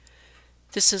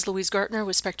This is Louise Gartner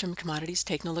with Spectrum Commodities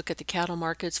taking a look at the cattle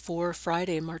markets for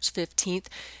Friday, March 15th.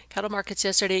 Cattle markets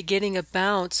yesterday getting a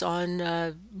bounce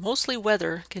on mostly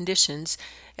weather conditions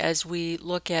as we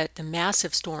look at the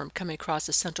massive storm coming across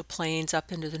the Central Plains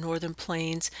up into the Northern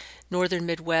Plains, Northern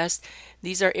Midwest.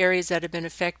 These are areas that have been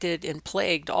affected and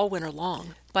plagued all winter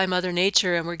long by Mother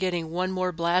Nature, and we're getting one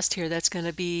more blast here that's going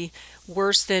to be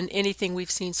worse than anything we've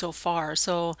seen so far.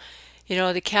 So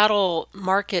the cattle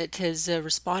market has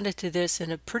responded to this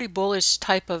in a pretty bullish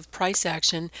type of price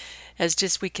action as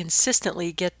just we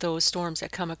consistently get those storms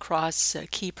that come across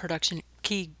key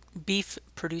beef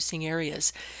producing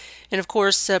areas. And of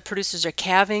course, producers are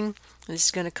calving. This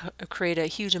is going to create a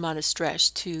huge amount of stress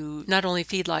to not only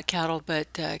feedlot cattle,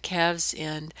 but calves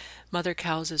and mother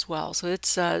cows as well. So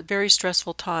it's a very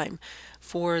stressful time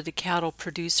for the cattle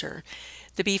producer.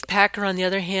 The beef packer, on the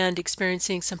other hand,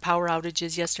 experiencing some power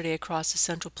outages yesterday across the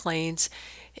Central Plains,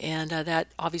 and that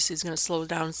obviously is going to slow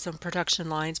down some production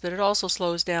lines, but it also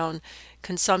slows down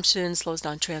consumption, slows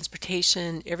down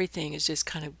transportation. Everything is just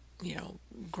kind of,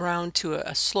 ground to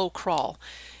a slow crawl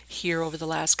here over the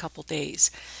last couple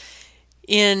days.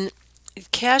 In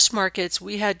cash markets,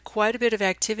 we had quite a bit of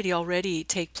activity already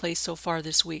take place so far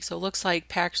this week. So it looks like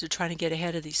packers are trying to get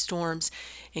ahead of these storms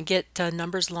and get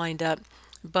numbers lined up.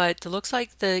 But it looks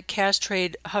like the cash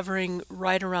trade hovering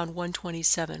right around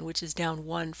 127, which is down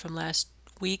 1 from last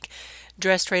week.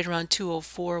 Dress trade around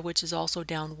 204, which is also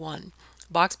down 1.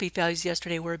 Box beef values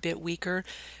yesterday were a bit weaker.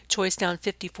 Choice down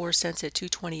 54 cents at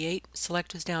 228.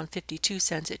 Select was down 52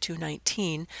 cents at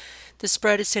 219. The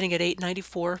spread is sitting at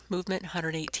 894. Movement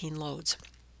 118 loads.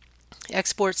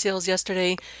 Export sales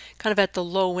yesterday kind of at the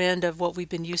low end of what we've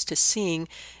been used to seeing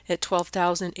at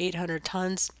 12,800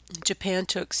 tons. Japan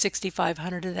took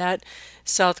 6,500 of that.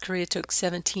 South Korea took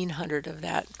 1,700 of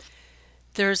that.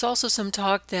 There's also some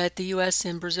talk that the U.S.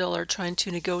 and Brazil are trying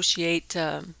to negotiate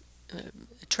a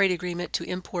trade agreement to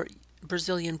import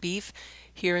Brazilian beef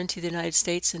here into the United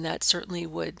States, and that certainly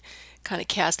would kind of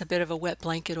cast a bit of a wet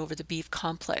blanket over the beef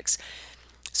complex.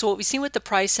 So what we've seen with the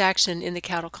price action in the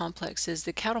cattle complex is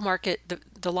the cattle market,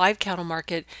 the live cattle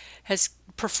market, has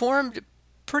performed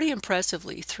pretty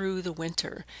impressively through the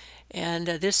winter. And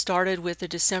this started with the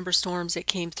December storms that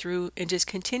came through and just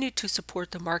continued to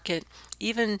support the market,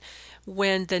 even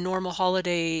when the normal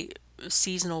holiday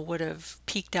seasonal would have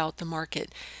peaked out the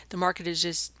market. The market has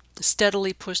just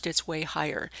steadily pushed its way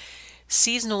higher.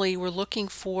 Seasonally, we're looking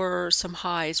for some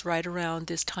highs right around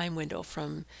this time window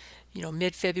from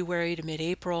mid-February to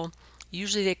mid-April.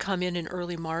 Usually they come in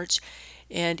early March.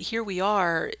 And here we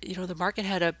are, the market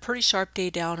had a pretty sharp day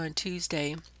down on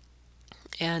Tuesday,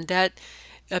 and that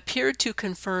appeared to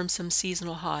confirm some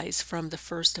seasonal highs from the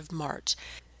 1st of March.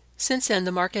 Since then,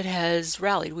 the market has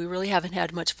rallied. We really haven't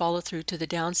had much follow through to the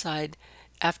downside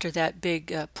after that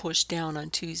big push down on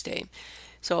Tuesday.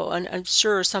 So I'm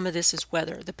sure some of this is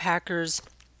weather. The packers,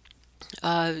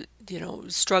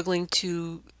 struggling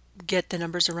to get the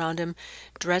numbers around them.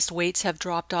 Dressed weights have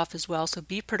dropped off as well. So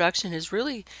beef production has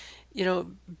really,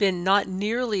 been not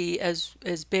nearly as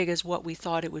big as what we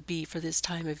thought it would be for this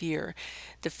time of year.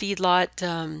 The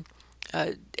feedlot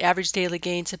average daily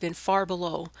gains have been far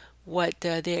below what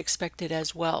they expected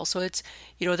as well. So it's,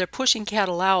 they're pushing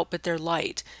cattle out, but they're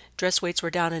light. Dress weights were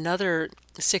down another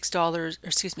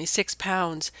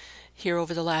 £6 here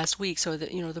over the last week. So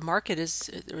the market is,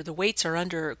 or the weights are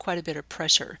under quite a bit of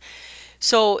pressure.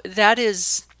 So that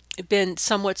has been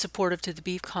somewhat supportive to the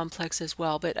beef complex as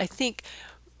well. But I think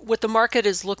what the market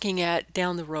is looking at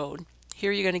down the road,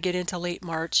 here you're going to get into late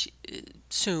March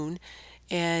soon,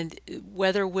 and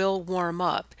weather will warm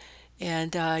up,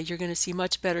 and you're going to see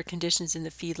much better conditions in the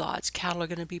feedlots. Cattle are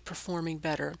going to be performing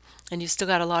better, and you still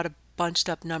got a lot of bunched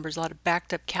up numbers, a lot of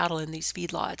backed up cattle in these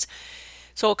feedlots.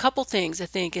 So a couple things I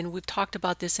think, and we've talked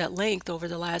about this at length over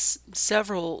the last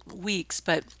several weeks,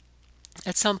 but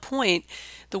at some point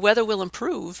the weather will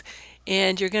improve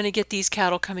and you're going to get these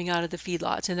cattle coming out of the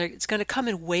feedlots, and it's going to come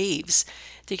in waves.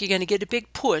 I think you're going to get a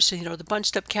big push, the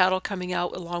bunched up cattle coming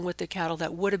out along with the cattle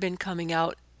that would have been coming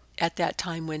out at that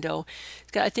time window.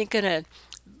 I think going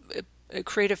to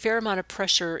create a fair amount of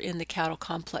pressure in the cattle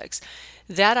complex.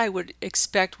 That I would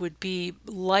expect would be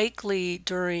likely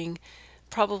during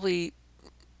probably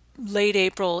late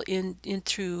April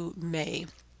into May.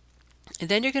 And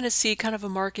then you're going to see kind of a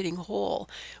marketing hole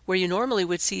where you normally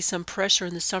would see some pressure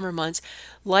in the summer months,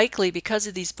 likely because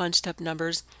of these bunched up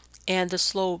numbers and the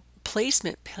slow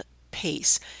placement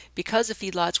pace because the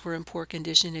feedlots were in poor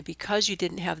condition and because you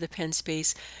didn't have the pen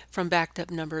space from backed up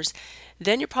numbers.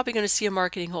 Then you're probably going to see a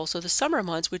marketing hole. So the summer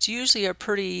months, which usually are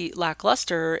pretty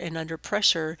lackluster and under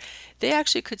pressure, they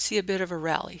actually could see a bit of a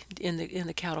rally in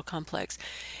the cattle complex.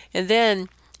 And then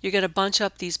you're going to bunch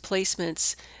up these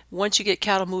placements once you get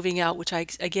cattle moving out, which I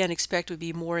again expect would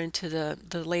be more into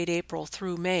the late April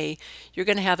through May. You're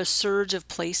going to have a surge of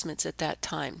placements at that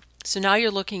time. So now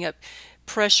you're looking at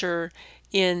pressure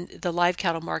in the live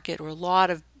cattle market, or a lot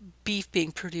of beef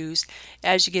being produced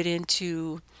as you get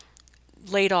into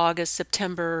late August,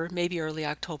 September, maybe early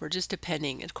October, just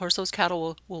depending. Of course, those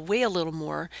cattle will weigh a little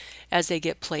more as they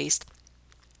get placed,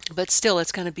 but still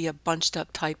it's going to be a bunched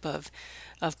up type of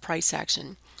price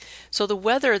action. So the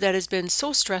weather that has been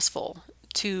so stressful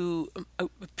to a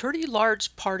pretty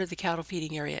large part of the cattle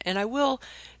feeding area, and I will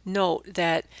note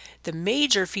that the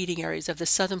major feeding areas of the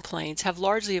southern plains have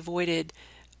largely avoided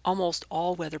almost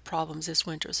all weather problems this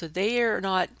winter. So they are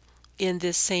not in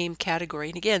this same category.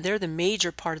 And again, they're the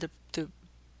major part of the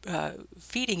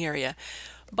feeding area.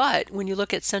 But when you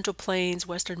look at Central Plains,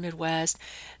 Western Midwest,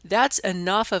 that's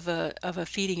enough of a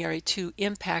feeding area to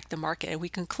impact the market, and we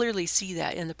can clearly see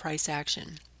that in the price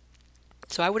action.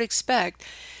 So I would expect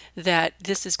that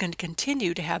this is going to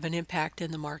continue to have an impact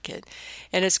in the market,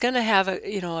 and it's going to have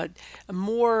a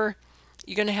more,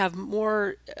 you're going to have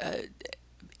more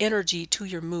energy to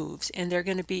your moves, and they're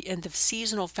going to be, and the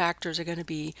seasonal factors are going to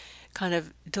be kind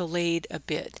of delayed a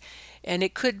bit, and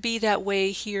it could be that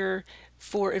way here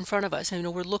for in front of us. I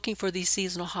know we're looking for these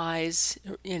seasonal highs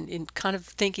in kind of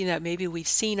thinking that maybe we've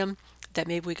seen them, that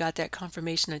maybe we got that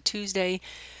confirmation on Tuesday.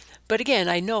 But again,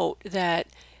 I note that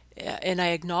and I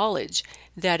acknowledge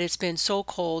that it's been so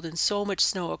cold and so much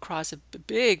snow across a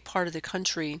big part of the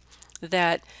country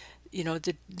that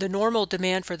the normal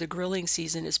demand for the grilling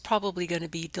season is probably going to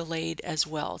be delayed as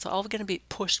well. It's all going to be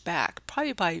pushed back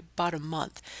probably by about a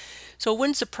month. So it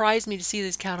wouldn't surprise me to see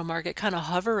this cattle market kind of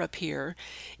hover up here.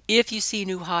 If you see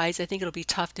new highs, I think it'll be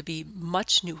tough to be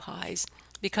much new highs,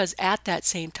 because at that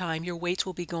same time your weights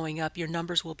will be going up, your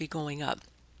numbers will be going up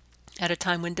at a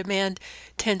time when demand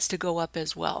tends to go up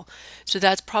as well. So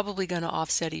that's probably going to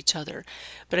offset each other.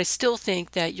 But I still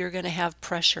think that you're going to have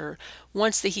pressure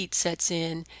once the heat sets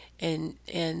in, and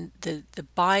the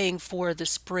buying for the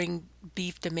spring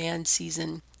beef demand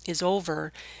season is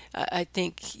over. I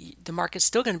think the market's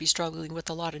still going to be struggling with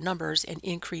a lot of numbers and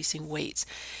increasing weights.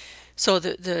 So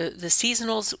the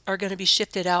seasonals are going to be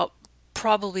shifted out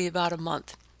probably about a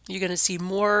month. You're going to see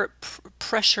more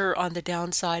pressure on the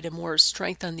downside and more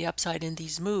strength on the upside in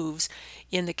these moves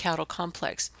in the cattle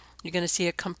complex. You're going to see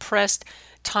a compressed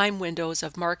time windows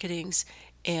of marketings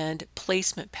and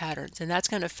placement patterns, and that's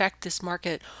going to affect this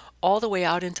market all the way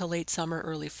out into late summer,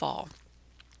 early fall.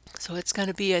 So it's going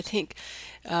to be, I think,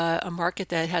 a market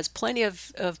that has plenty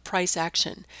of price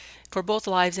action for both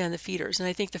lives and the feeders. And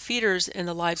I think the feeders and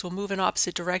the lives will move in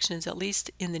opposite directions, at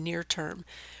least in the near term.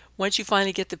 Once you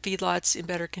finally get the feedlots in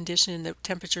better condition and the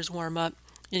temperatures warm up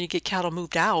and you get cattle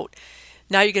moved out,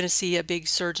 now you're going to see a big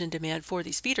surge in demand for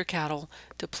these feeder cattle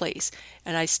to place.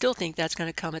 And I still think that's going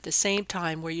to come at the same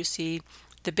time where you see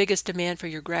the biggest demand for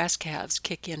your grass calves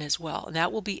kick in as well. And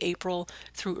that will be April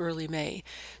through early May.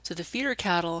 So the feeder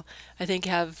cattle, I think,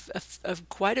 have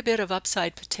quite a bit of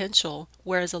upside potential,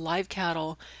 whereas the live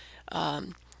cattle,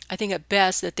 I think at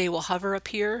best that they will hover up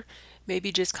here,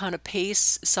 maybe just kind of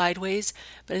pace sideways,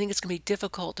 but I think it's going to be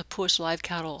difficult to push live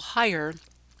cattle higher,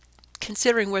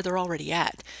 considering where they're already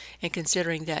at, and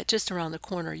considering that just around the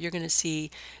corner you're going to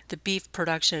see the beef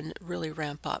production really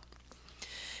ramp up.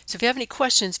 So if you have any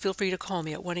questions, feel free to call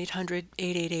me at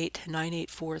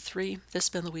 1-800-888-9843. This has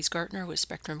been Louise Gartner with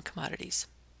Spectrum Commodities.